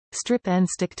Strip and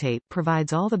stick tape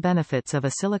provides all the benefits of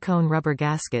a silicone rubber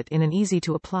gasket in an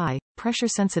easy-to-apply,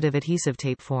 pressure-sensitive adhesive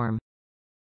tape form.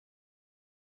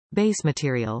 Base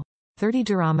material. 30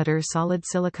 durometer solid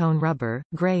silicone rubber,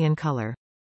 gray in color.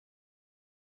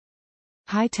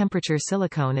 High-temperature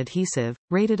silicone adhesive,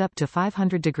 rated up to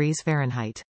 500 degrees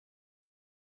Fahrenheit.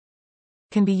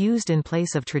 Can be used in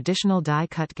place of traditional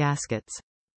die-cut gaskets.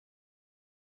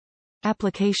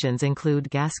 Applications include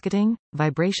gasketing,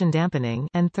 vibration dampening,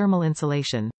 and thermal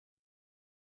insulation.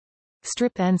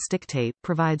 Strip and stick tape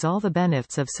provides all the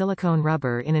benefits of silicone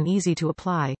rubber in an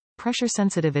easy-to-apply,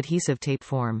 pressure-sensitive adhesive tape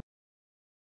form.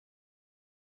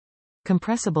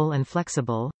 Compressible and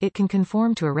flexible, it can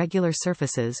conform to irregular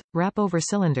surfaces, wrap over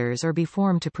cylinders or be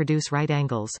formed to produce right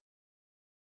angles.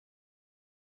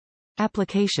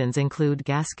 Applications include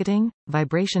gasketing,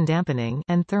 vibration dampening,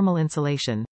 and thermal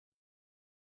insulation.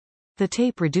 The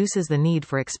tape reduces the need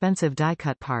for expensive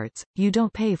die-cut parts, you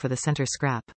don't pay for the center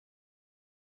scrap.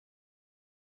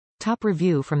 Top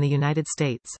review from the United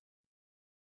States.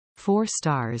 4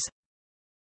 stars.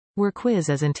 Were quiz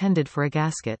as intended for a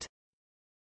gasket.